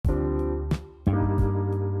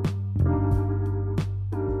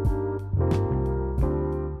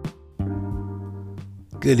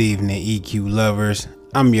Good evening, EQ lovers.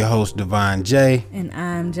 I'm your host, Devon J. And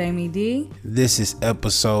I'm Jamie D. This is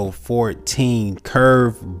episode 14,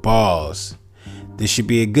 Curve Balls. This should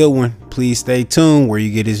be a good one. Please stay tuned where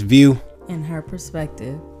you get his view and her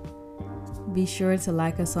perspective. Be sure to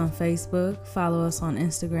like us on Facebook, follow us on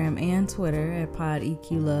Instagram and Twitter at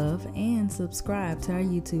PodEQLove, and subscribe to our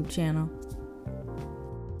YouTube channel.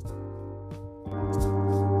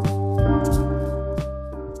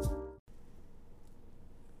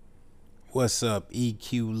 What's up,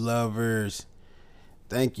 EQ lovers?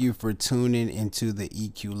 Thank you for tuning into the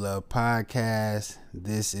EQ Love podcast.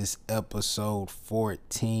 This is episode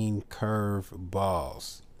 14, Curve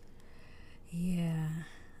Balls. Yeah.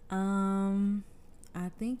 I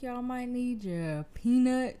think y'all might need your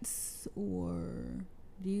peanuts, or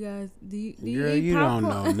do you Girl, eat you popcorn?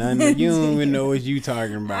 don't know nothing. You don't even know what you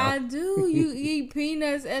talking about. I do. You eat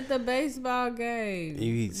peanuts at the baseball game.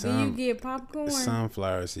 You eat Do you get popcorn?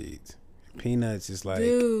 Sunflower seeds. Peanuts is like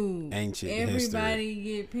ancient everybody history.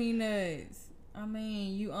 get peanuts. I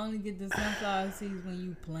mean, you only get the sunflower seeds when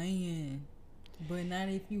you playing, but not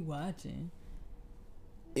if you watching.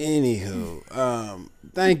 Anywho,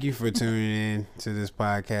 thank you for tuning in to this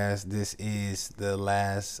podcast. This is the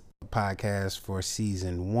last podcast for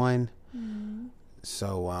season 1. Mm-hmm.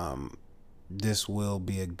 So this will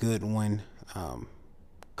be a good one.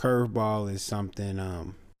 Curveball is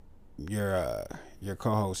something your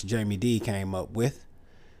co-host Jamie D came up with.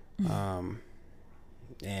 And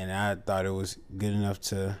I thought it was good enough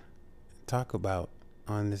to talk about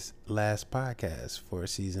on this last podcast for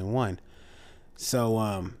season 1. So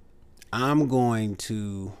I'm going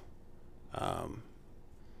to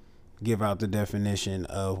give out the definition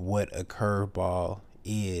of what a curveball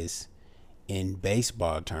is in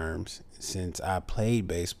baseball terms, since I played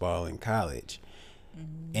baseball in college.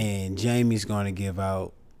 Mm-hmm. And Jamie's going to give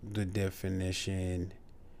out the definition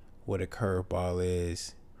what a curveball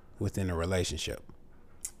is within a relationship.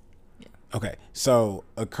 Yeah. Okay, so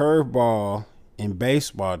a curveball in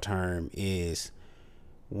baseball term is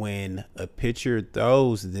when a pitcher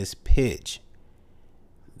throws this pitch,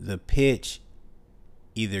 the pitch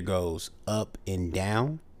either goes up and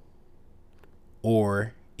down,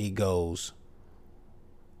 or it goes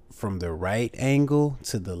from the right angle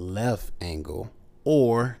to the left angle,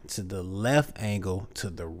 or to the left angle to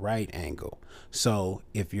the right angle. So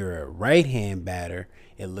if you're a right-hand batter,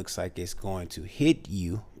 it looks like it's going to hit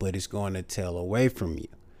you, but it's going to tail away from you.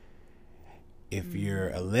 If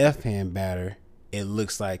you're a left-hand batter, it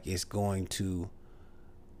looks like it's going to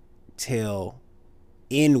tail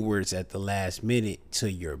inwards at the last minute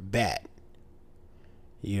to your bat.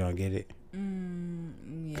 You don't get it?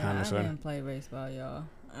 Yeah, I didn't play baseball, y'all.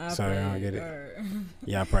 Sorry, I don't get it.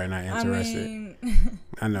 Y'all probably not interested.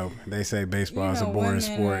 I know they say baseball is a boring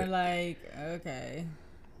sport. Are like, okay.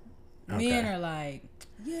 Men are like,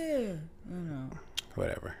 yeah,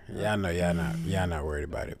 whatever. Yeah, I know y'all not worried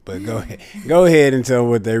about it. But go ahead and tell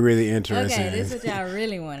what they're really interested in. Okay, this is what y'all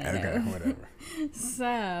really want to know. Okay, whatever.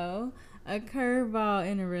 So, a curveball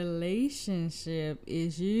in a relationship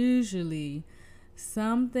is usually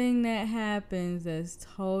something that happens that's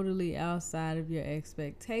totally outside of your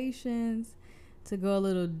expectations. To go a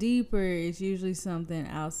little deeper, it's usually something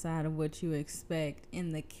outside of what you expect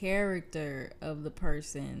in the character of the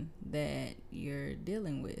person that you're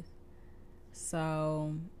dealing with.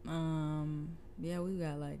 So, yeah, we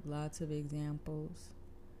got like lots of examples.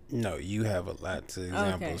 No, you have a lot of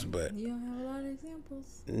examples, but you don't have a lot of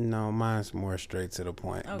examples. No, mine's more straight to the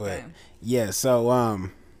point. Okay. But yeah,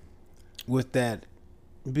 so with that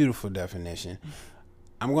beautiful definition,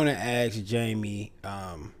 I'm gonna ask Jamie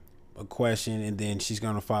a question, and then she's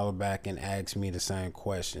gonna follow back and ask me the same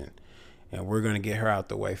question. And we're going to get her out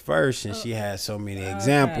the way first, since she has so many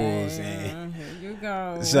examples. And here you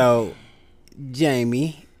go. So,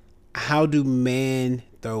 Jamie, how do men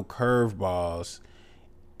throw curveballs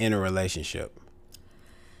in a relationship?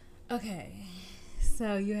 Okay,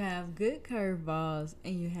 so you have good curveballs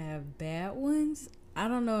and you have bad ones. I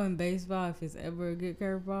don't know in baseball if it's ever a good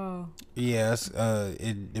curveball. Yes,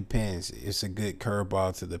 it depends. It's a good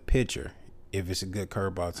curveball to the pitcher. If it's a good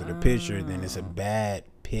curveball to the pitcher, then it's a bad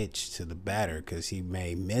pitch to the batter, because he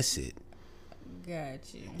may miss it.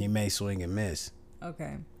 Got you. He may swing and miss.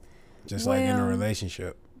 Okay. Just like in a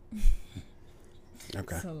relationship. Okay.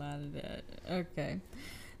 That's a lot of that. Okay.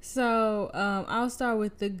 So, I'll start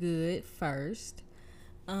with the good first.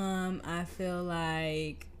 I feel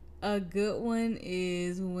like a good one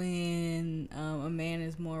is when a man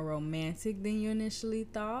is more romantic than you initially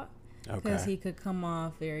thought. Because he could come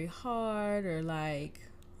off very hard, or like,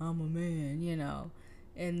 I'm a man,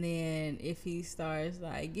 And then if he starts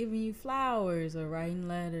like giving you flowers or writing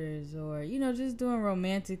letters or, you know, just doing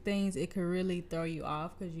romantic things, it could really throw you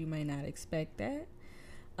off because you may not expect that.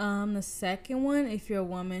 The second one, if you're a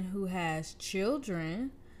woman who has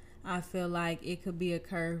children, I feel like it could be a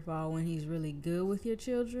curveball when he's really good with your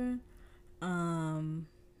children.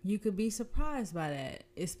 You could be surprised by that,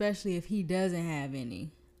 especially if he doesn't have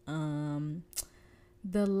any.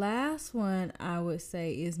 The last one I would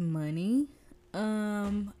say is money.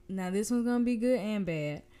 Now this one's gonna be good and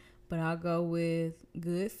bad, but I'll go with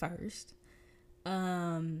good first.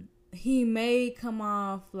 He may come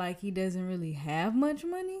off like he doesn't really have much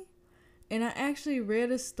money. And I actually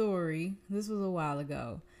read a story, this was a while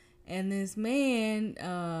ago, and this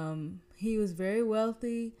man, he was very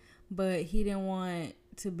wealthy, but he didn't want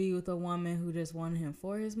to be with a woman who just wanted him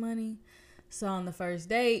for his money. So on the first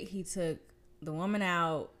date, he took the woman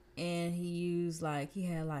out and he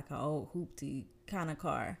had like an old hoopty kind of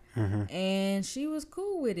car. And she was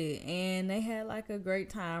cool with it and they had like a great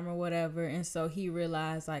time or whatever. And so he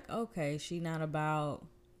realized like, okay, she not about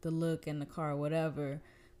the look and the car, whatever.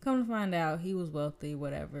 Come to find out, he was wealthy,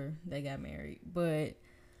 whatever. They got married. But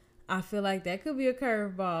I feel like that could be a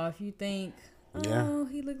curveball if you think,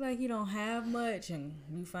 he looked like he don't have much, and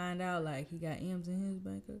you find out like he got M's in his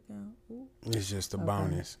bank account. Ooh. It's just a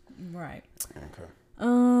bonus. Right. Okay.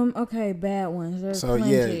 Okay, bad ones. There's So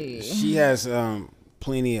plenty. yeah, she has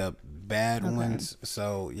plenty of bad ones.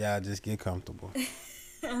 So y'all just get comfortable.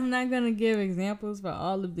 I'm not gonna give examples for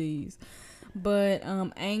all of these, but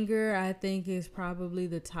anger I think is probably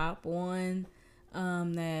the top one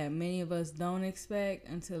that many of us don't expect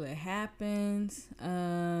until it happens.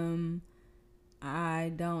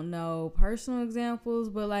 I don't know personal examples,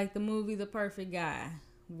 but like the movie The Perfect Guy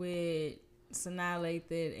with Sanaa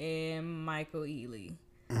Lathan and Michael Ealy.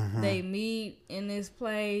 They meet in this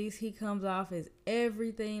place. He comes off as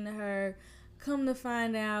everything to her. Come to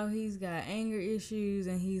find out, he's got anger issues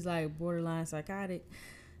and he's like borderline psychotic.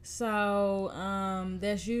 So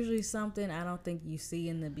that's usually something I don't think you see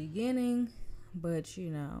in the beginning, but you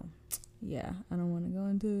know, yeah, I don't want to go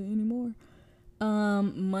into it anymore.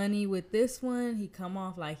 Money with this one, he come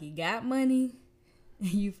off like he got money, and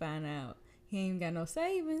you find out he ain't got no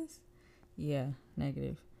savings. Yeah,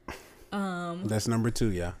 negative. That's number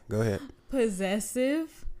 2, y'all. Go ahead.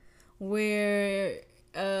 Possessive, where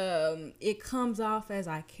it comes off as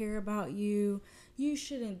I care about you. You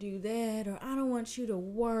shouldn't do that, or I don't want you to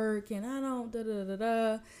work, and I don't da da da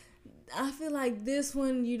da. I feel like this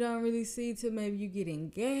one you don't really see till maybe you get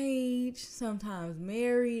engaged, sometimes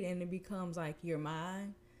married, and it becomes like you're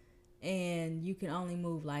mine, and you can only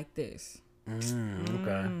move like this.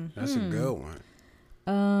 Okay, that's a good one.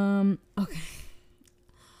 Okay.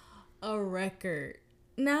 A record.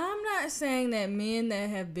 Now, I'm not saying that men that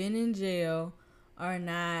have been in jail are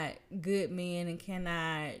not good men and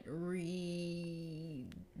cannot redo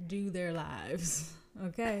their lives.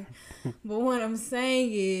 Okay. But what I'm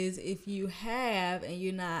saying is if you have and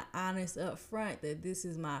you're not honest up front that this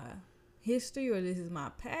is my history or this is my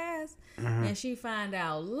past, and she find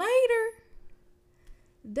out later,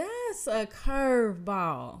 that's a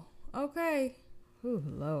curveball. Okay. Oh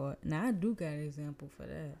Lord. Now I do got an example for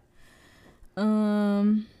that.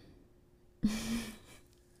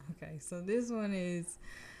 Okay, so this one is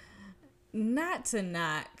not to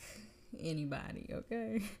knock anybody,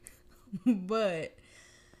 okay? But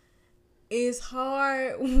it's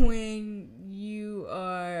hard when you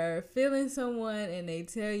are feeling someone and they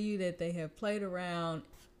tell you that they have played around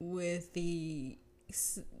with the...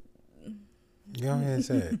 Go ahead and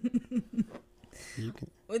say it. You can.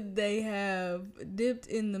 They have dipped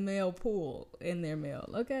in the male pool in their mail,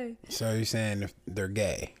 okay? So you're saying if they're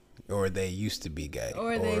gay, or they used to be gay,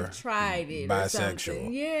 or they've tried it, bisexual. Or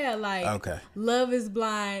something. Yeah, like okay. Love is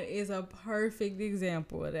Blind is a perfect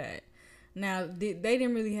example of that. Now, they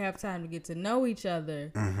didn't really have time to get to know each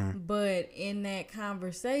other, but in that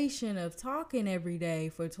conversation of talking every day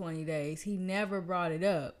for 20 days, he never brought it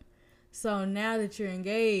up. So now that you're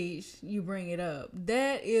engaged, you bring it up.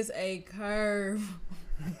 That is a curve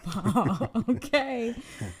ball, okay?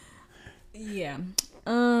 Yeah.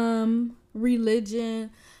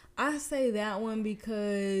 Religion. I say that one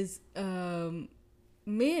because men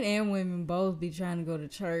and women both be trying to go to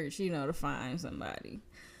church, you know, to find somebody.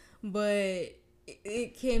 But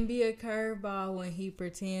it can be a curveball when he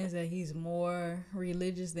pretends that he's more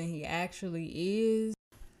religious than he actually is.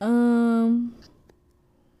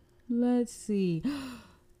 Let's see.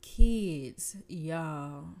 Kids,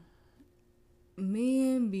 y'all.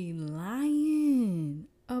 Men be lying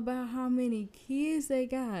about how many kids they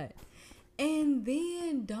got. And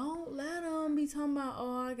then don't let them be talking talking about,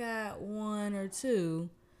 oh, I got 1 or 2,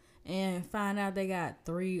 and find out they got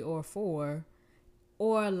 3 or 4,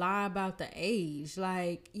 or lie about the age.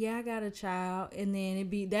 Like, yeah, I got a child, and then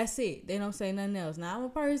that's it. They don't say nothing else. Now I'm a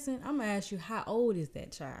person. I'm gonna ask you, how old is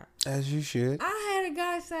that child? As you should. I had a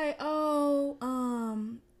guy say, oh,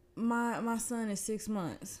 my son is 6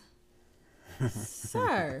 months.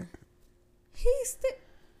 Sir, he's still.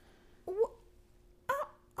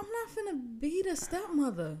 I'm not finna be the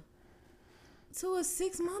stepmother to a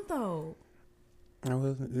 6-month-old.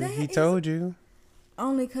 Well, he told you.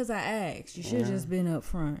 Only because I asked. You should have just been up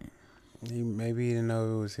front. Maybe he didn't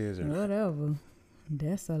know it was his or not. Whatever.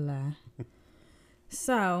 That's a lie.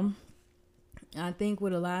 So, I think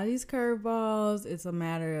with a lot of these curveballs, it's a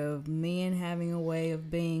matter of men having a way of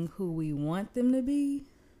being who we want them to be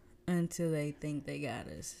until they think they got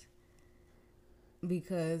us.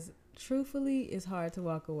 Because, truthfully, it's hard to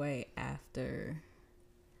walk away after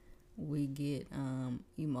we get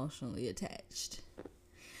emotionally attached.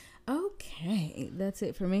 Okay, that's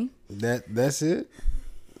it for me. That's it?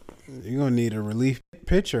 You're going to need a relief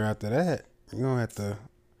pitcher after that. You're going to have to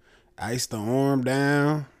ice the arm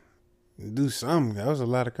down, do something. That was a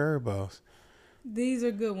lot of curveballs. These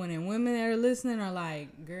are good ones. And women that are listening are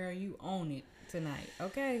like, girl, you own it tonight.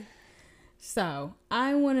 Okay? So,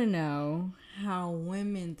 I want to know how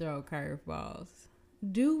women throw curveballs.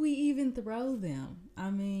 Do we even throw them? I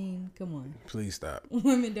mean, come on. Please stop.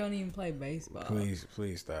 Women don't even play baseball. Please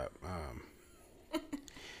stop.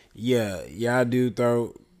 Yeah, y'all do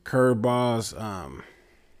throw curveballs. I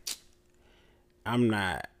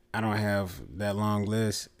don't have that long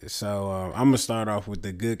list. So I'm going to start off with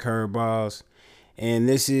the good curveballs. And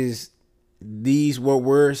what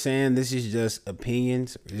we're saying, this is just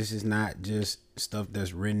opinions. This is not just stuff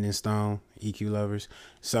that's written in stone, EQ lovers.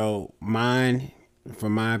 So mine, for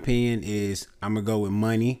my opinion, is I'm going to go with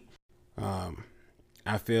money.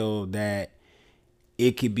 I feel that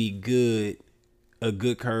it could be a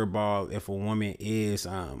good curveball if a woman is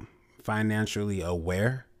financially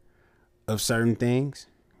aware of certain things.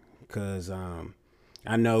 Because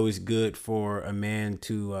I know it's good for a man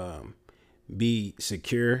to be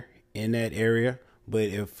secure in that area. But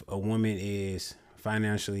if a woman is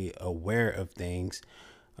financially aware of things,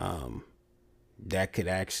 that could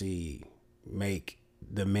actually make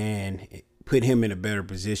the man, put him in a better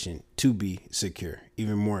position to be secure,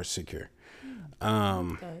 even more secure.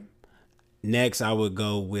 Okay. Next, I would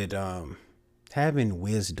go with having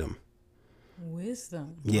wisdom.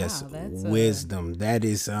 Wisdom. Yes, wow, that's wisdom. That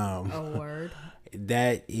is a word.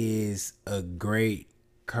 That is a great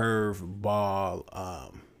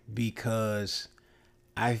curveball because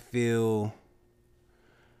I feel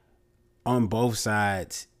on both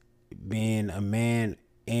sides, being a man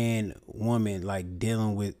and woman, like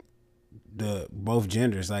dealing with both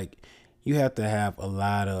genders, like you have to have a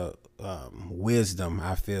lot of wisdom,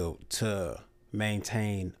 I feel, to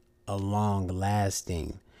maintain a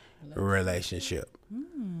long-lasting relationship.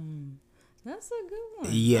 That's a good one.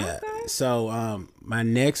 Yeah. Okay. So my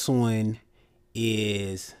next one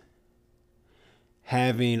is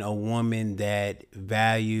having a woman that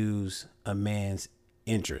values a man's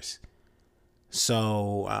interest.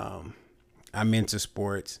 So I'm into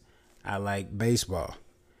sports. I like baseball.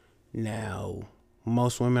 Now,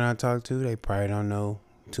 most women I talk to, they probably don't know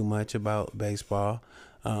too much about baseball.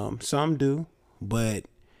 Some do, but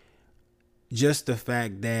just the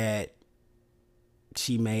fact that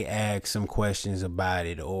she may ask some questions about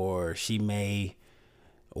it, or she may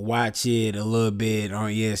watch it a little bit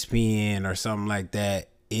on ESPN or something like that,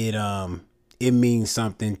 it means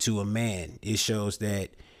something to a man. It shows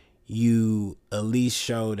that you at least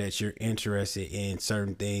show that you're interested in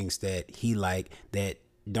certain things that he like that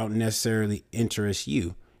don't necessarily interest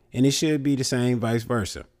you. And it should be the same vice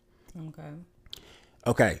versa.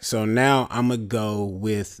 Okay, so now I'm going to go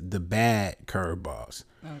with the bad curveballs.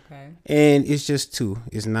 Okay. And it's just 2.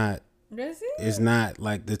 It's not. That's it? It's not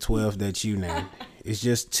like the 12 that you named. It's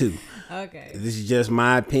just 2. Okay. This is just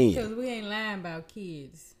my opinion. Because we ain't lying about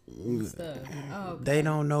kids and stuff. Oh, okay. They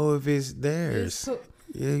don't know if it's theirs.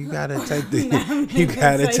 Yeah, you gotta take the.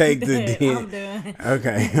 I'm done.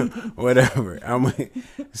 Okay, whatever.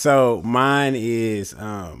 So mine is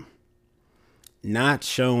not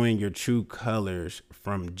showing your true colors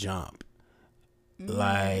from jump.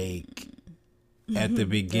 Like at the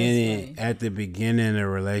beginning of a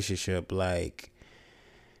relationship, like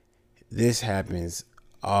this happens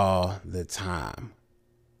all the time.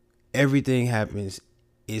 Everything happens.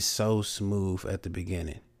 It's so smooth at the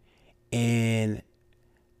beginning, and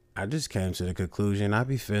I just came to the conclusion I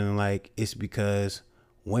be feeling like it's because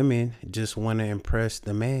women just want to impress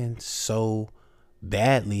the man so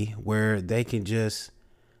badly where they can just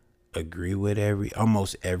agree with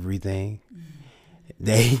almost everything.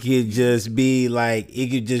 They could just be like, it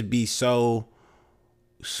could just be so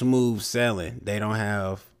smooth sailing. They don't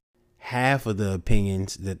have half of the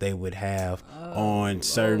opinions that they would have on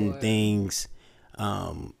certain things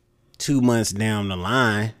 2 months down the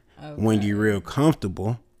line when you're real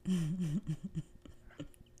comfortable. I'm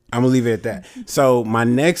gonna leave it at that. So my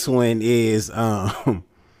next one is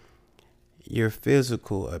your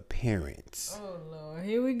physical appearance. Oh Lord,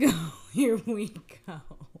 here we go. Here we go.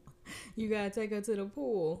 You gotta take her to the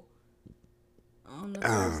pool on the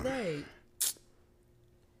first date.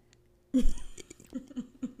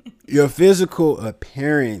 Your physical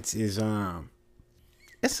appearance is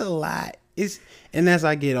it's a lot. And as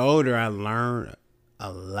I get older, I learn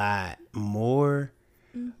a lot more.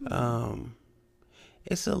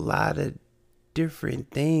 It's a lot of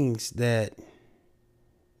different things that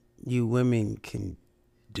you women can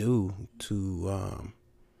do to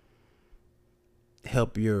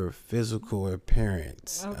help your physical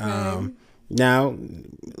appearance. Okay. Now,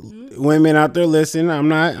 women out there listening, I'm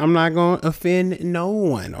not going to offend no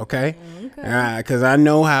one, okay? Because I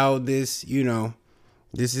know how this,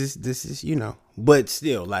 this is, but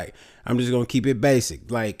still, like, I'm just going to keep it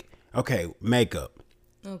basic. Like, okay, makeup.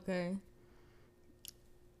 Okay.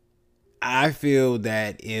 I feel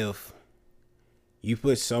that if you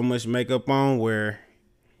put so much makeup on where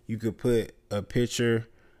you could put a picture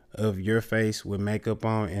of your face with makeup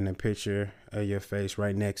on and a picture of your face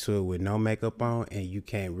right next to it with no makeup on, and you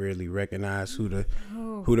can't really recognize who the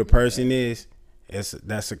person is,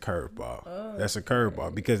 that's a curveball. That's a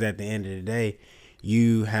curveball, because at the end of the day,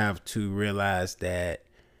 you have to realize that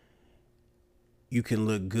you can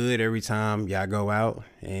look good every time y'all go out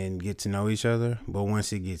and get to know each other, but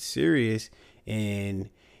once it gets serious and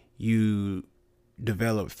you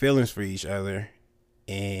develop feelings for each other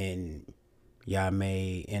and y'all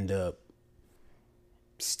may end up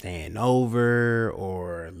staying over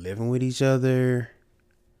or living with each other,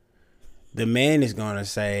 the man is gonna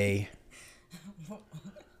say,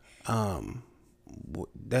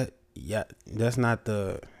 that's not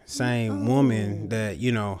the same woman that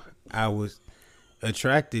I was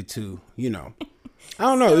attracted to. I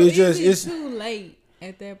don't know. So it's too late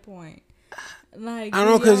at that point. Like, I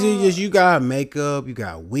don't know, because you got makeup, you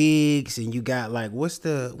got wigs, and you got like what's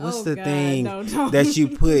the thing that you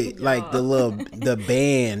put like the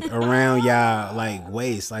band around y'all like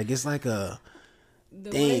waist, like it's like a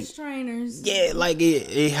the thing. Waist trainers. Yeah, like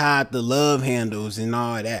it hide the love handles and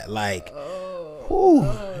all that. Like,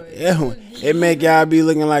 it make y'all be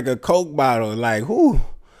looking like a Coke bottle. Like,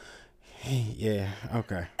 yeah,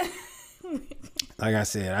 okay. Like I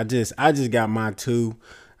said, I just got my two.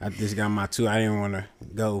 I didn't want to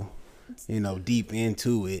go, deep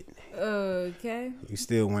into it. Okay. You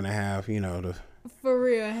still want to have, the. For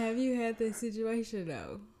real, have you had this situation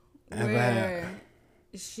though, where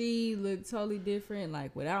she looked totally different,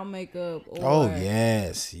 like without makeup? Or... Oh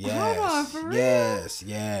yes. Hold on, for real?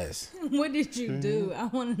 Yes. What did you do? I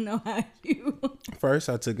want to know how you. First,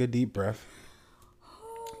 I took a deep breath.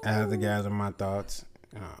 I had to gather my thoughts.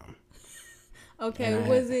 Okay,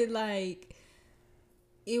 was it like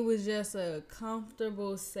it was just a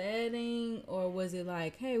comfortable setting, or was it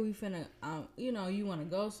like, hey, we finna, you want to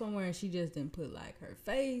go somewhere, and she just didn't put like her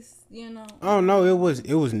face, Oh no, it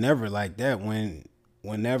was never like that.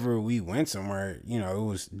 Whenever we went somewhere, it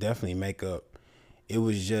was definitely makeup. It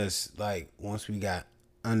was just like once we got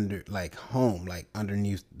under like home, like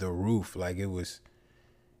underneath the roof, like it was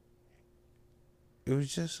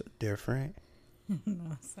just different.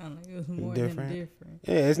 No, it sounded like it was more than different.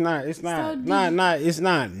 Yeah, it's not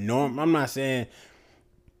normal. I'm not saying.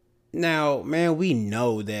 Now, man, we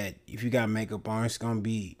know that if you got makeup on, it's gonna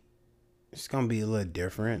be a little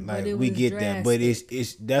different. Like we get drastic. that, but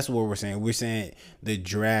it's that's what we're saying. We're saying the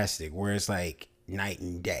drastic, where it's like night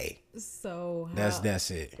and day. So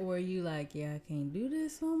that's it. Were you like, yeah, I can't do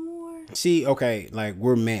this no more? See, okay, like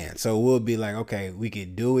we're men, so we'll be like, okay, we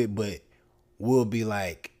could do it, but we'll be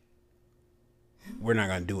like, we're not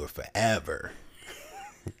gonna do it forever.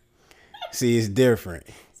 See, it's different.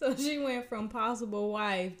 So she went from possible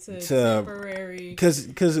wife to temporary.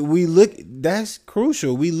 Cause we look. That's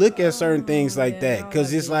crucial. We look at certain things like that.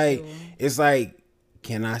 Cause it's like,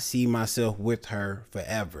 can I see myself with her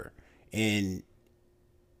forever? And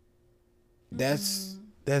that's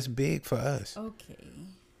big for us. Okay,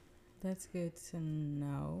 that's good to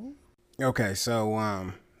know. Okay,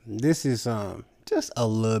 so this is just a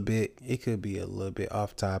little bit. It could be a little bit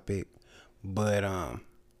off topic, but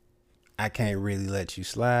I can't really let you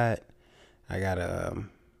slide. I gotta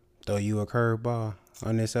throw you a curveball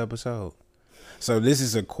on this episode. So this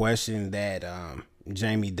is a question that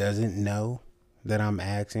Jamie doesn't know that I'm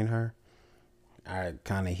asking her. I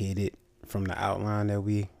kind of hit it from the outline that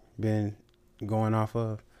we been going off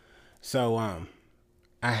of. So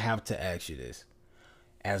I have to ask you this.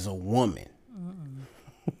 As a woman,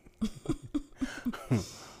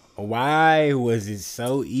 why was it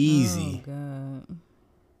so easy? Oh, God.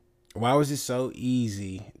 Why was it so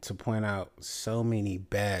easy to point out so many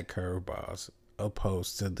bad curveballs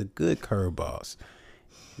opposed to the good curveballs?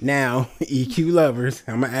 Now, EQ lovers,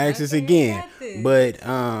 I'm gonna ask this again, but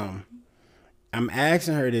I'm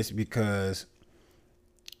asking her this because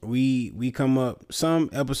we come up, some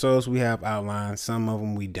episodes we have outlines, some of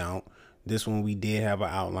them we don't. This one we did have an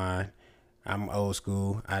outline. I'm old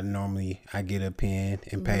school. I get a pen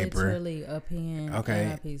and paper. Literally a pen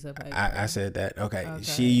and a piece of paper. I said that. Okay.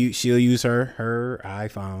 She'll use her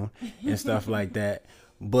iPhone and stuff like that.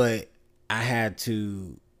 But I had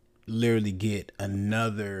to literally get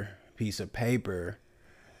another piece of paper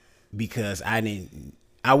because I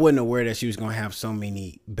wasn't aware that she was gonna have so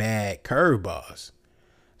many bad curveballs.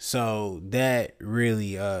 So that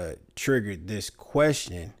really triggered this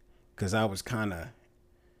question because I was kind of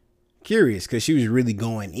curious because she was really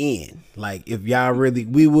going in. Like, if y'all really,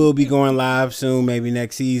 we will be going live soon, maybe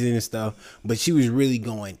next season and stuff, but she was really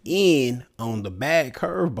going in on the bad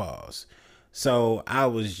curveballs. So I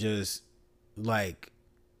was just like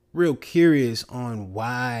real curious on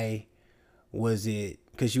why was it,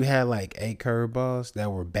 because you had like 8 curveballs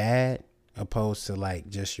that were bad opposed to like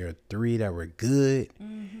just your 3 that were good.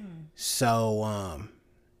 So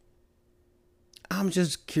I'm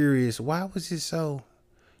just curious, why was it so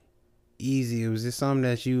easy? Was it something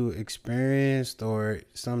that you experienced or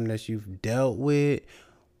something that you've dealt with,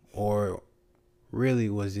 or really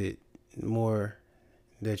was it more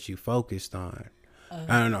that you focused on?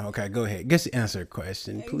 I don't know. Okay, go ahead. Just answer the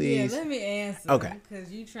question, please. Yeah, let me answer. Okay.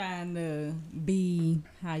 Because you trying to be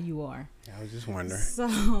how you are. I was just wondering.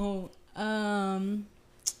 So,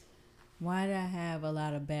 why did I have a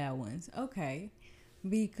lot of bad ones? Okay.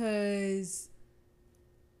 Because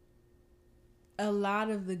a lot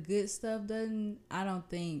of the good stuff doesn't, I don't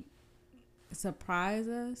think, surprise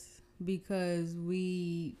us, because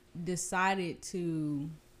we decided to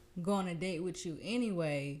go on a date with you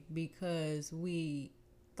anyway because we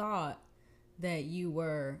thought that you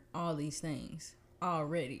were all these things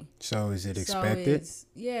already. So is it expected? So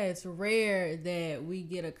it's rare that we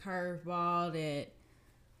get a curveball that,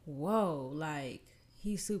 whoa, like,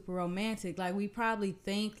 he's super romantic. Like, we probably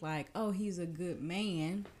think like, oh, he's a good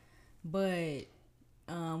man, but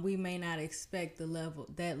we may not expect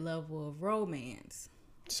that level of romance.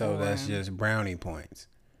 So that's just brownie points.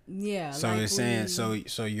 Yeah. So you're saying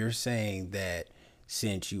so you're saying that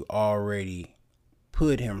since you already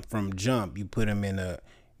put him from jump, you put him in a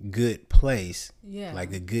good place,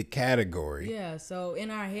 like a good category. Yeah. So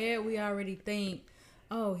in our head, we already think,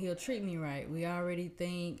 oh, he'll treat me right. We already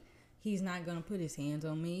think he's not gonna put his hands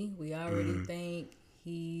on me. We already think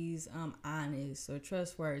he's honest or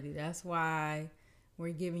trustworthy. That's why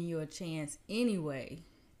we're giving you a chance anyway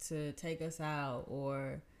to take us out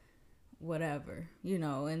or whatever,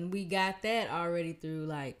 and we got that already through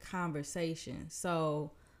like conversation.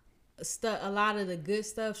 So a lot of the good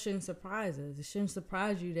stuff shouldn't surprise us. It shouldn't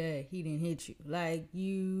surprise you that he didn't hit you. Like,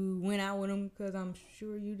 you went out with him because I'm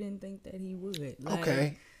sure you didn't think that he would.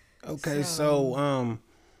 Like, okay. So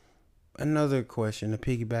another question to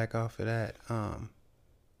piggyback off of that.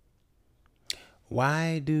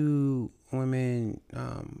 Why do women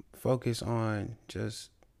focus on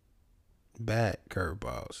just bad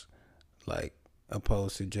curveballs, like,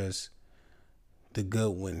 opposed to just the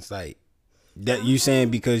good ones? Like, that you saying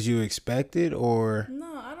because you expect it, or?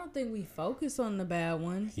 No, I don't think we focus on the bad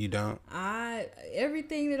ones. You don't?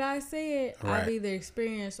 Everything that I said, right, I've either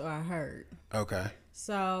experienced or I heard. Okay.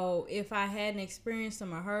 So if I hadn't experienced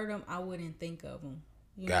them or heard them, I wouldn't think of them.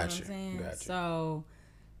 You know what I'm saying? Gotcha. So,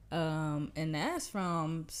 and that's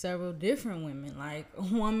from several different women. Like, a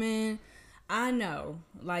woman I know,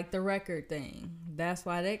 like the record thing. That's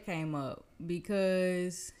why that came up,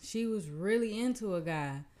 because she was really into a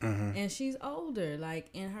guy, and she's older, like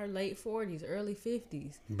in her late 40s, early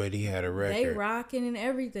 50s. But he had a record. They rocking and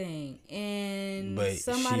everything, and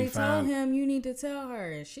somebody told him, you need to tell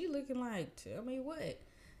her, and she looking like, tell me what?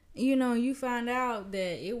 You find out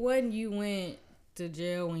that it wasn't you went to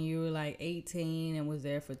jail when you were like 18 and was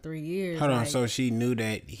there for 3 years. Hold on, so she knew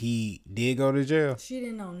that he did go to jail? She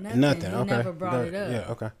didn't know nothing. He okay. never brought it up.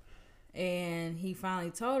 Yeah, okay. And he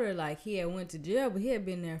finally told her, like, he had went to jail, but he had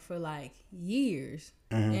been there for, like, years.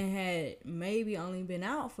 And had maybe only been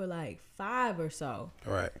out for, like, 5 or so.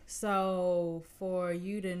 Right. So, for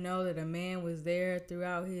you to know that a man was there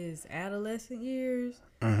throughout his adolescent years,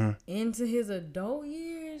 into his adult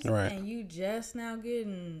years, Right. and you just now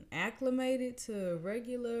getting acclimated to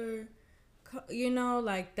regular, you know,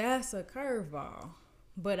 like, that's a curveball.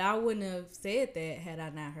 But I wouldn't have said that had I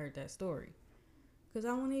not heard that story. Because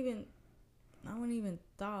I wouldn't even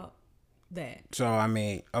thought that. So, I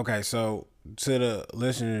mean, okay, so to the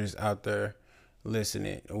listeners out there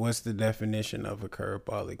listening, what's the definition of a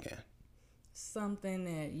curveball again? Something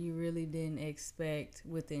that you really didn't expect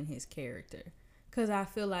within his character. Because I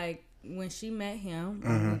feel like when she met him,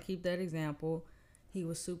 I'm going to keep that example, he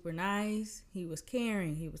was super nice, he was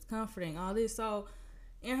caring, he was comforting, all this. So,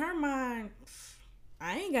 in her mind,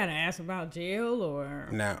 I ain't got to ask about jail or...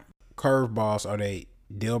 Now, curveballs, are they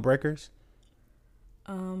deal breakers?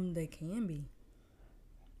 They can be.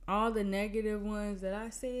 All the negative ones that I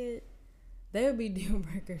said, they would be deal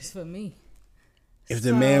breakers for me. If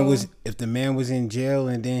the man was in jail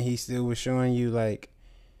and then he still was showing you like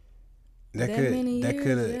that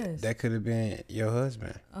could have been your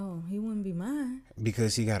husband. Oh, he wouldn't be mine.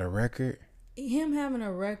 Because he got a record. Him having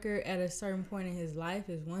a record at a certain point in his life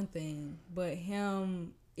is one thing, but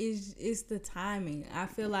it's the timing. I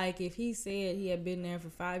feel like if he said he had been there for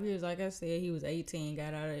 5 years, like I said, he was 18,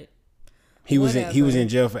 got out of he was in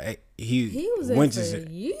jail for he was there for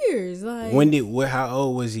years. Like, how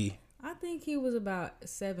old was he? I think he was about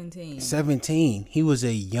 17. 17. He was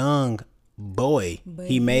a young boy. But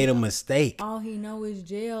he made a mistake. All he know is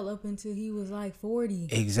jail up until he was like 40.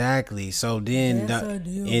 Exactly. So then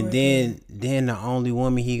then the only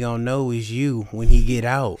woman he gonna know is you when he get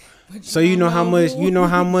out. So you know how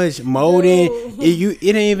much molding you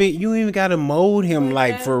ain't even gotta mold him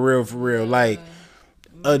like for real. Like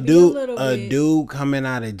a dude coming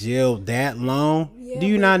out of jail that long. Yeah, do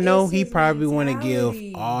you not know he probably want to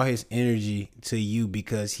give all his energy to you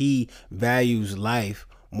because he values life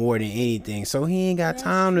more than anything. So he ain't got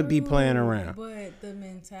time to be playing around. But the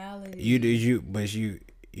mentality you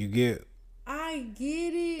get. I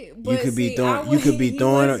get it. But you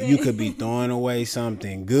could be throwing away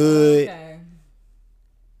something good. Okay.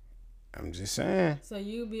 I'm just saying. So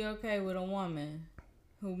you'd be okay with a woman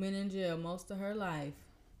who been in jail most of her life.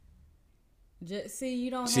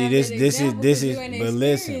 You don't have this is but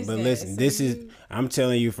listen, this is I'm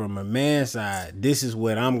telling you from a man's side, this is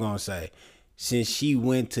what I'm gonna say. Since she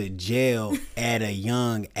went to jail at a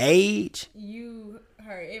young age, you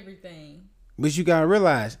heard everything. But you gotta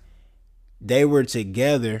realize they were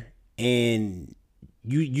together, and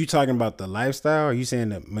you talking about the lifestyle? Are you saying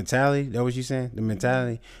the mentality? That what you saying? The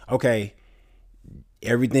mentality? Okay.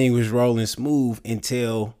 Everything was rolling smooth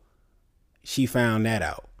until she found that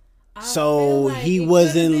out. So like he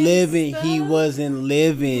wasn't living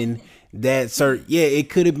that certain. Yeah, it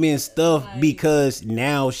could have been stuff because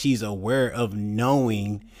now she's aware of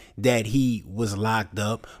knowing that he was locked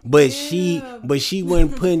up, but she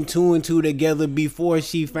wasn't putting 2 and 2 together before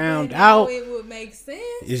she found out. It would make sense.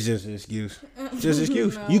 It's just an excuse. No.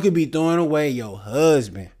 You could be throwing away your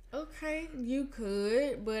husband. Okay, you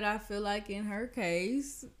could, but I feel like in her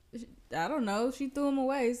case, I don't know, she threw him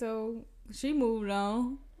away, so she moved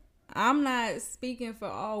on. I'm not speaking for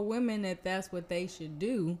all women that that's what they should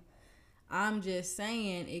do. I'm just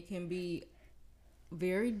saying it can be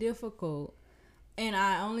very difficult. And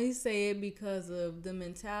I only say it because of the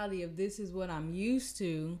mentality of this is what I'm used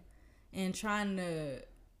to, and trying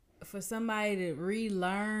for somebody to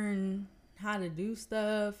relearn how to do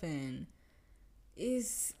stuff, and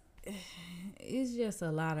it's just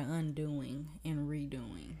a lot of undoing and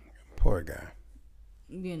redoing. Poor guy.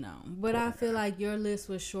 You know, but I feel like your list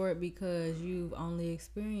was short because you've only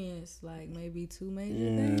experienced like maybe 2 major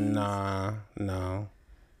things.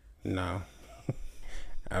 No.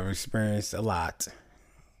 I've experienced a lot.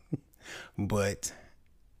 But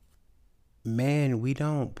man, we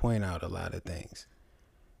don't point out a lot of things.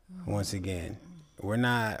 Once again,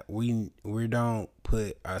 we don't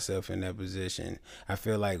put ourselves in that position. I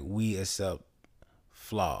feel like we accept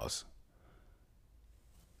flaws.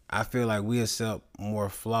 I feel like we accept more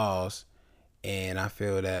flaws, and I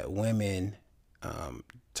feel that women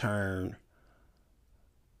turn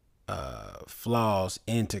flaws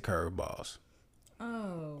into curveballs.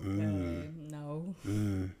 Oh, okay. No.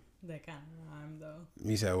 That kind of rhyme, though.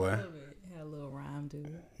 You said what? Had a little rhyme to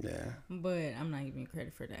it. Yeah. But I'm not giving you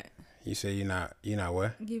credit for that. You say you're not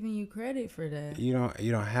what? I'm giving you credit for that. You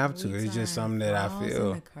don't have to. It's just something that I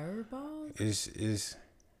feel. The curveballs? It's.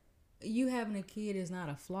 You having a kid is not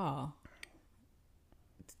a flaw.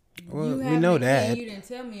 Well, we know that. You didn't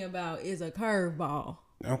tell me about is a curveball.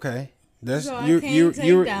 Okay. That's So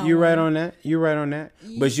you're right on that. You're right on that.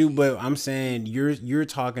 But I'm saying you're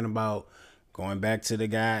talking about going back to the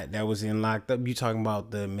guy that was in locked up. You talking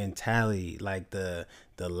about the mentality, like the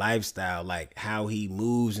lifestyle, like how he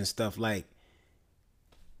moves and stuff. Like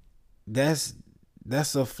that's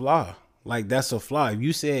a flaw. Like that's a flaw. If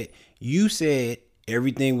you said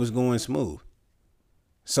everything was going smooth,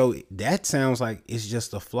 so that sounds like it's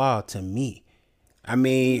just a flaw to me. I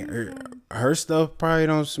mean, her stuff probably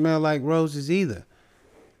don't smell like roses either,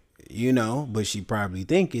 but she probably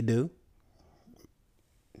think it do.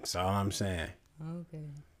 That's all I'm saying. Okay.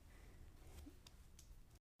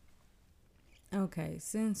 Okay,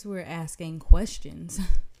 since we're asking questions,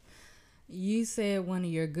 you said one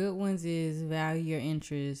of your good ones is value your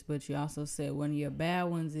interests, but you also said one of your bad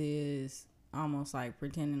ones is almost like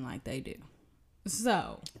pretending like they do.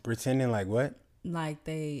 So, pretending like what? Like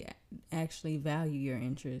they actually value your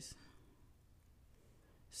interests.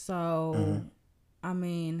 So, I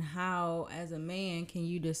mean, how as a man can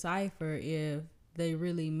you decipher if they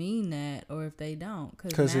really mean that or if they don't?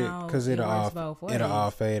 Because it'll all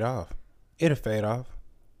fade off. It'll fade off.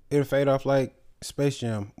 It'll fade off like Space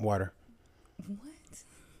Jam water. What?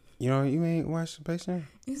 You ain't watched Space Jam?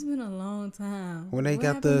 It's been a long time. When they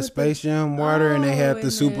got the Space Jam water and they had the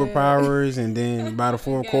superpowers, and then by the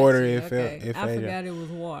fourth quarter it faded. I forgot it was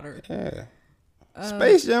water. Yeah.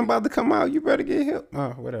 Space Jam about to come out. You better get hip. Oh,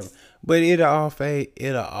 whatever. But it'll all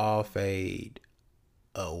fade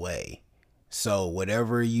away. So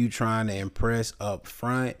whatever you trying to impress up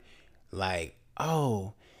front, like,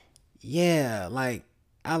 oh yeah, like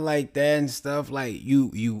I like that and stuff. Like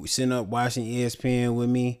you sitting up watching ESPN with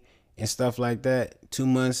me and stuff like that. 2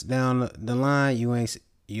 months down the line, you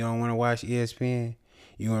don't want to watch ESPN.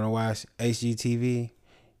 You want to watch HGTV.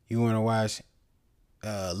 You want to watch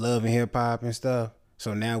Love and Hip Hop and stuff.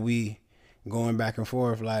 So now we going back and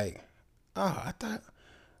forth like, oh, I thought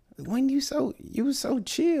when you was so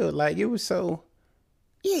chill, like it was so,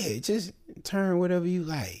 yeah, just turn whatever you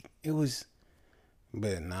like. It was,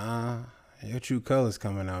 but nah, your true colors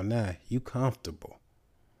coming out now. You comfortable.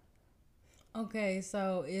 Okay,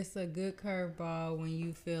 so it's a good curveball when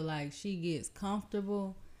you feel like she gets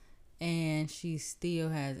comfortable and she still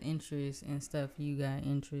has interest in stuff you got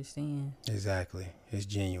interest in. Exactly. It's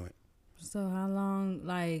genuine. So how long,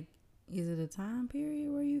 like, is it a time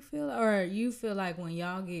period where you feel, or you feel like when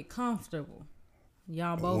y'all get comfortable,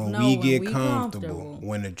 y'all both know when we get comfortable,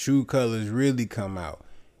 when the true colors really come out,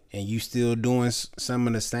 and you still doing some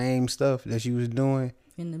of the same stuff that you was doing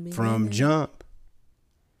in the beginning from jump,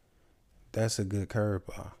 that's a good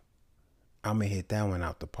curveball. I'm gonna hit that one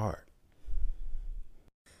out the park.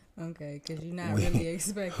 Okay, because you're not really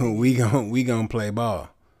expecting. we gonna play ball.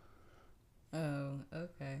 Oh,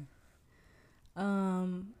 okay.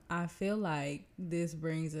 I feel like this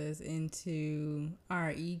brings us into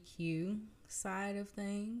our EQ side of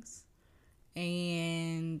things.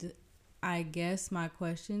 And I guess my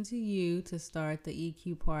question to you to start the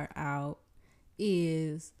EQ part out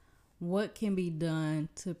is what can be done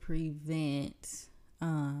to prevent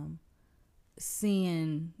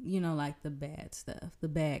seeing, like the bad stuff, the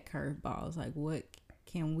bad curveballs? Like what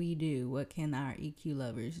can we do? What can our EQ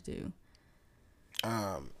lovers do?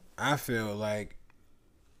 I feel like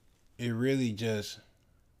it really just,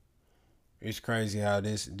 it's crazy how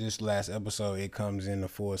this last episode, it comes in a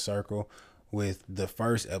full circle with the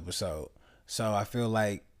first episode. So I feel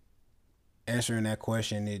like answering that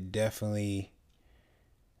question, it definitely,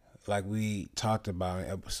 like we talked about in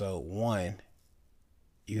episode 1,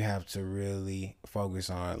 you have to really focus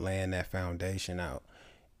on laying that foundation out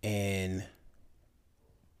and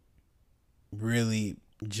really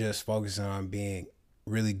just focusing on being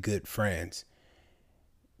really good friends.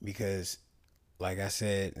 Because like I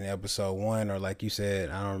said in episode 1, or like you said,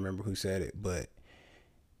 I don't remember who said it, but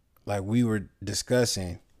like we were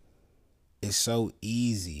discussing, it's so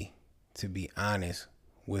easy to be honest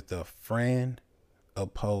with a friend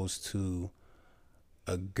opposed to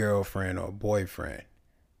a girlfriend or boyfriend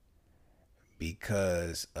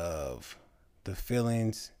because of the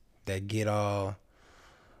feelings that get all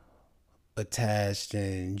attached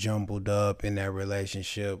and jumbled up in that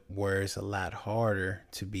relationship, where it's a lot harder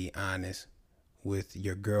to be honest with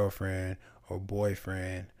your girlfriend or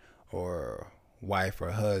boyfriend or wife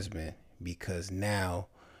or husband, because now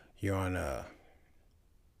you're on a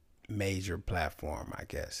major platform, I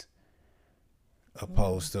guess,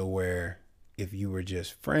 opposed to where if you were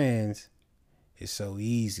just friends, it's so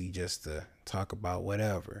easy just to talk about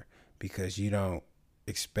whatever because you don't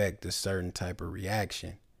expect a certain type of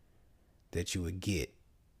reaction that you would get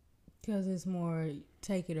Because it's more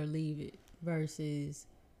take it or leave it versus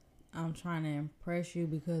I'm trying to impress you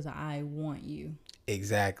because I want you.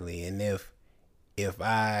 Exactly. And if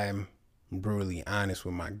I'm brutally honest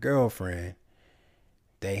with my girlfriend,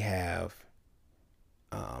 they have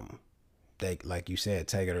they, like you said,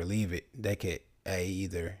 take it or leave it. They could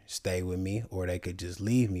either stay with me or they could just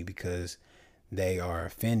leave me because they are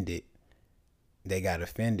offended. They got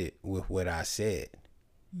offended with what I said.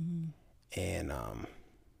 And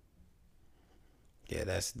yeah,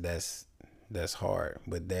 that's hard,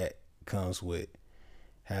 but that comes with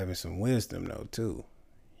having some wisdom though too.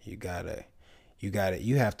 You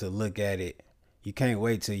have to look at it. You can't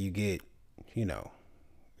wait till you get,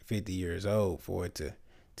 50 years old for it to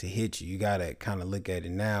hit you. You gotta kind of look at it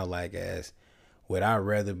now, like, as, would I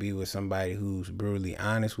rather be with somebody who's brutally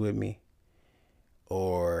honest with me,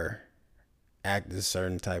 or act a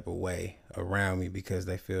certain type of way around me because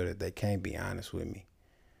they feel that they can't be honest with me?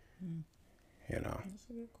 That's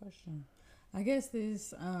a good question. I guess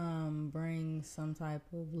this brings some type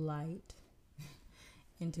of light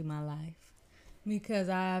into my life because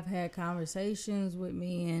I've had conversations with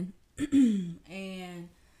men and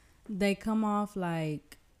they come off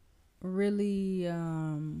like really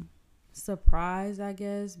surprised, I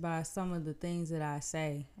guess, by some of the things that I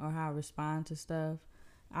say or how I respond to stuff.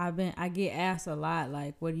 I get asked a lot,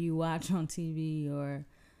 like, what do you watch on TV, or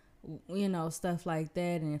stuff like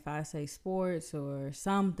that. And if I say sports or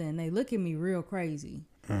something, they look at me real crazy.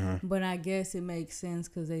 But I guess it makes sense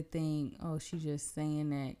because they think, oh, she's just saying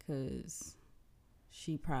that because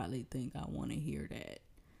she probably think I want to hear that.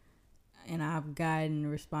 And I've gotten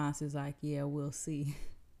responses like, yeah, we'll see.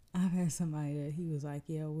 I've had somebody that he was like,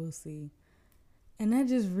 yeah, we'll see. And that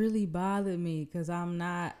just really bothered me because I'm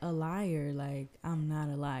not a liar. Like, I'm not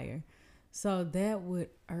a liar. So that would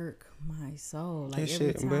irk my soul. Like,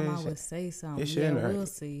 every time I would say something, yeah, we'll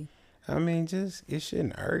see. I mean, it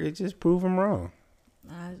shouldn't irk. It just prove him wrong.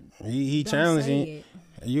 He challenging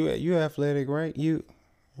you. You athletic, right? You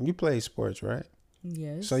play sports, right?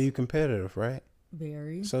 Yes. So you competitive, right?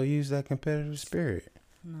 Very. So use that competitive spirit.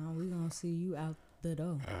 No, we gonna see you out the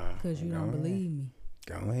door because you don't believe me.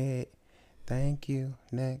 Go ahead. Thank you.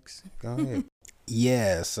 Next. Go ahead.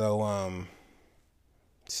 Yeah. So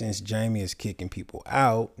since Jamie is kicking people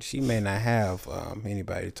out, she may not have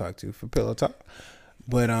anybody to talk to for Pillow Talk,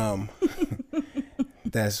 but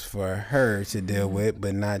that's for her to deal with,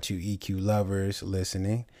 but not you EQ lovers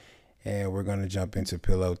listening. And we're gonna jump into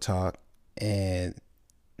Pillow Talk. And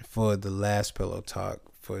for the last Pillow Talk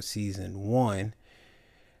for season 1,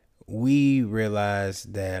 we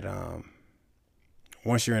realized that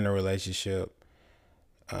once you're in a relationship,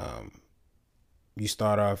 you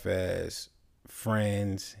start off as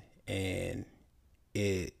friends and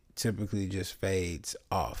it typically just fades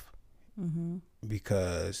off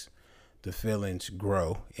because the feelings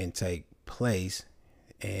grow and take place,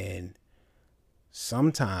 and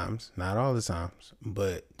sometimes, not all the times,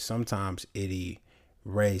 but sometimes it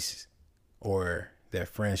erases or that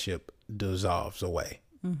friendship dissolves away.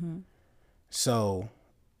 So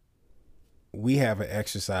we have an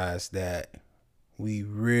exercise that we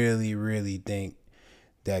really, really think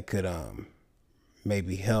that could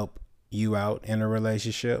maybe help you out in a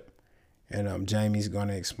relationship, and Jamie's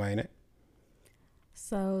gonna explain it.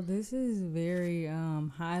 So this is very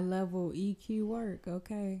high level EQ work.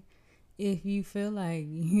 Okay, if you feel like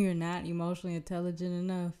you're not emotionally intelligent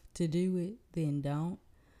enough to do it, then don't.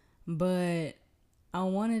 But I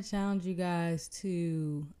want to challenge you guys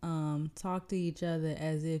to talk to each other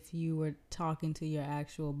as if you were talking to your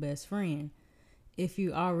actual best friend. If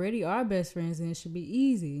you already are best friends, then it should be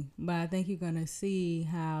easy. But I think you're going to see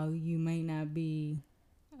how you may not be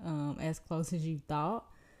as close as you thought.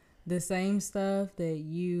 The same stuff that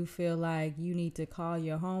you feel like you need to call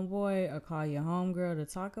your homeboy or call your homegirl to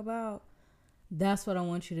talk about, that's what I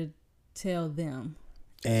want you to tell them.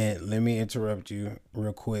 And let me interrupt you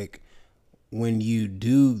real quick. When you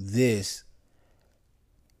do this,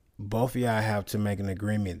 both of y'all have to make an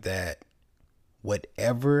agreement that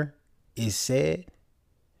whatever is said,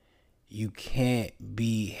 you can't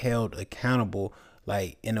be held accountable,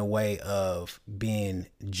 like in a way of being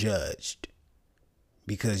judged,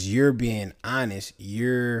 because you're being honest.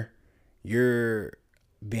 You're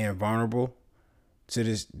being vulnerable to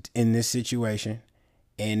this in this situation,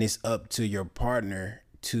 and it's up to your partner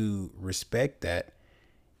to respect that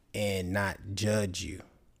and not judge you.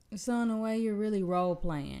 So in a way, you're really role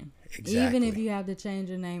playing. Exactly. Even if you have to change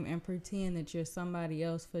your name and pretend that you're somebody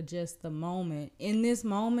else for just the moment. In this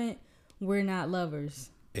moment, we're not lovers.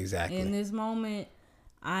 Exactly. In this moment,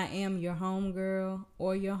 I am your homegirl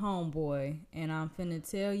or your homeboy, and I'm finna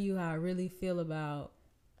tell you how I really feel about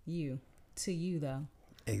To you, though.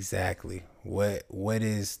 Exactly. What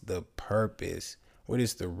is the purpose? What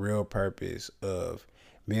is the real purpose of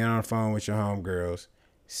being on the phone with your homegirls,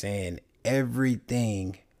 saying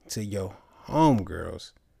everything to your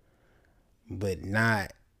homegirls, but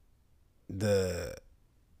not the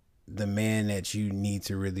man that you need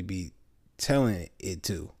to really be telling it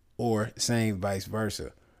to, or same vice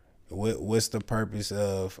versa? What's the purpose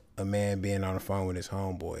of a man being on the phone with his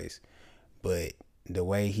homeboys, but the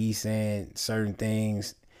way he's saying certain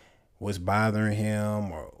things was bothering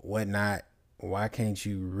him or whatnot? Why can't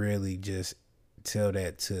you really just tell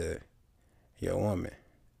that to your woman?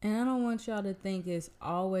 And I don't want y'all to think it's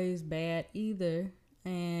always bad either.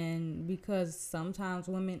 And because sometimes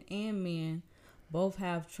women and men both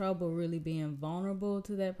have trouble really being vulnerable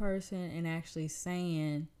to that person and actually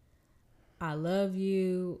saying, I love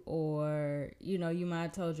you, or, you know, you might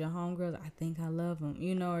have told your homegirls, I think I love him,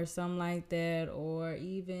 you know, or something like that, or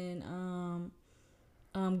even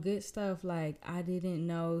good stuff like, I didn't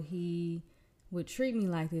know he would treat me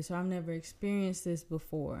like this, or I've never experienced this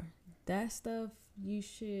before. That stuff you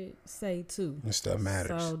should say too. That stuff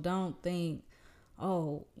matters. So don't think,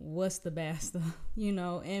 oh, what's the bad stuff, you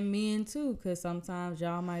know, and men too, because sometimes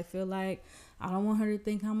y'all might feel like, I don't want her to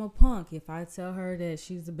think I'm a punk if I tell her that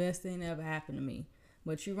she's the best thing that ever happened to me.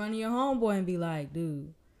 But you run to your homeboy and be like,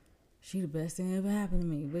 dude, she the best thing that ever happened to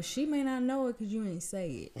me. But she may not know it because you ain't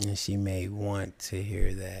say it. And she may want to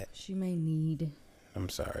hear that. She may need. I'm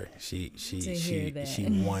sorry. She wants to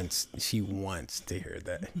hear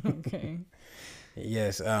that. Okay.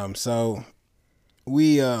 Yes. So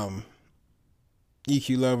we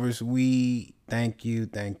EQ lovers, we thank you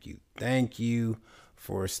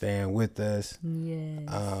for staying with us. Yes.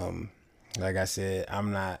 Like I said,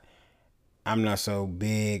 I'm not so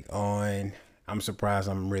big on. I'm surprised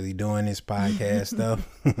I'm really doing this podcast stuff.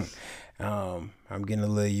 I'm getting a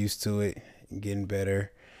little used to it, getting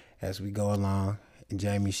better as we go along. And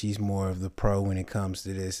Jamie, she's more of the pro when it comes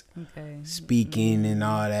to this speaking and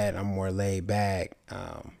all that. I'm more laid back.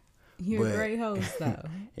 You're a great host, though.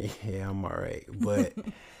 Yeah, I'm all right. But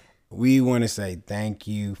we want to say thank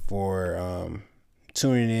you for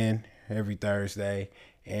tuning in every Thursday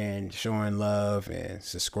and showing love and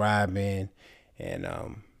subscribing. And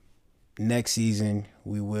next season,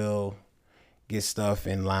 we will get stuff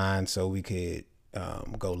in line so we could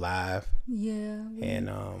go live. Yeah. And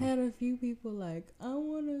had a few people like, I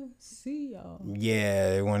want to see y'all. Yeah,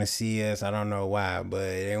 they want to see us. I don't know why, but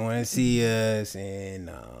they want to see us. And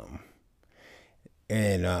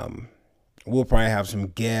we'll probably have some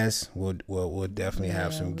guests. We'll definitely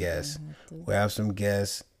have some guests. We'll have some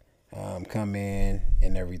guests come in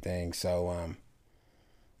and everything. So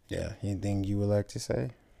yeah, anything you would like to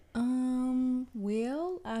say?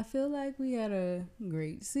 Well, I feel like we had a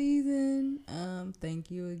great season. Thank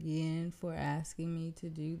you again for asking me to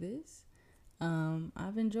do this.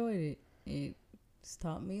 I've enjoyed it. It's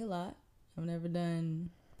taught me a lot. I've never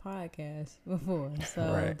done podcasts before,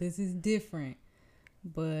 so This is different.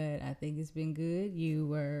 But I think it's been good. You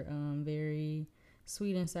were very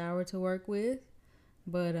sweet and sour to work with,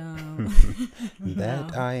 but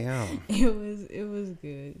that I am. It was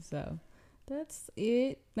good. So that's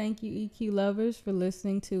it. Thank you, EQ lovers, for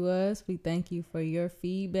listening to us. We thank you for your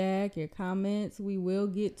feedback, your comments. We will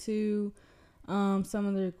get to some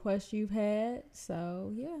of the requests you've had.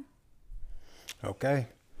 So yeah. Okay.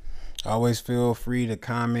 Always feel free to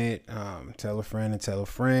comment. Tell a friend and tell a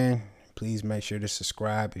friend. Please make sure to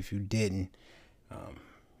subscribe if you didn't.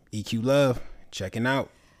 EQ Love, checking out.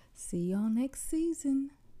 See y'all next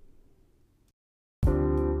season.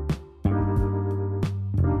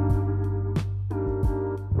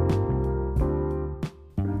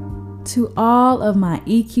 To all of my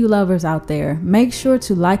EQ lovers out there, make sure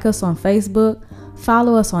to like us on Facebook,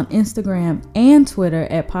 follow us on Instagram and Twitter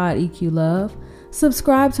at PodEQLove,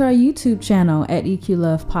 subscribe to our YouTube channel at EQ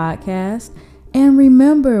Love Podcast, and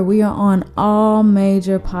remember, we are on all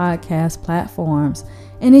major podcast platforms.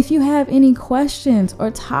 And if you have any questions or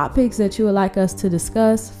topics that you would like us to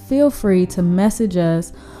discuss, feel free to message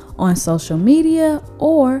us on social media,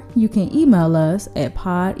 or you can email us at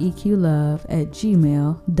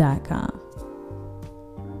podeqlove@gmail.com.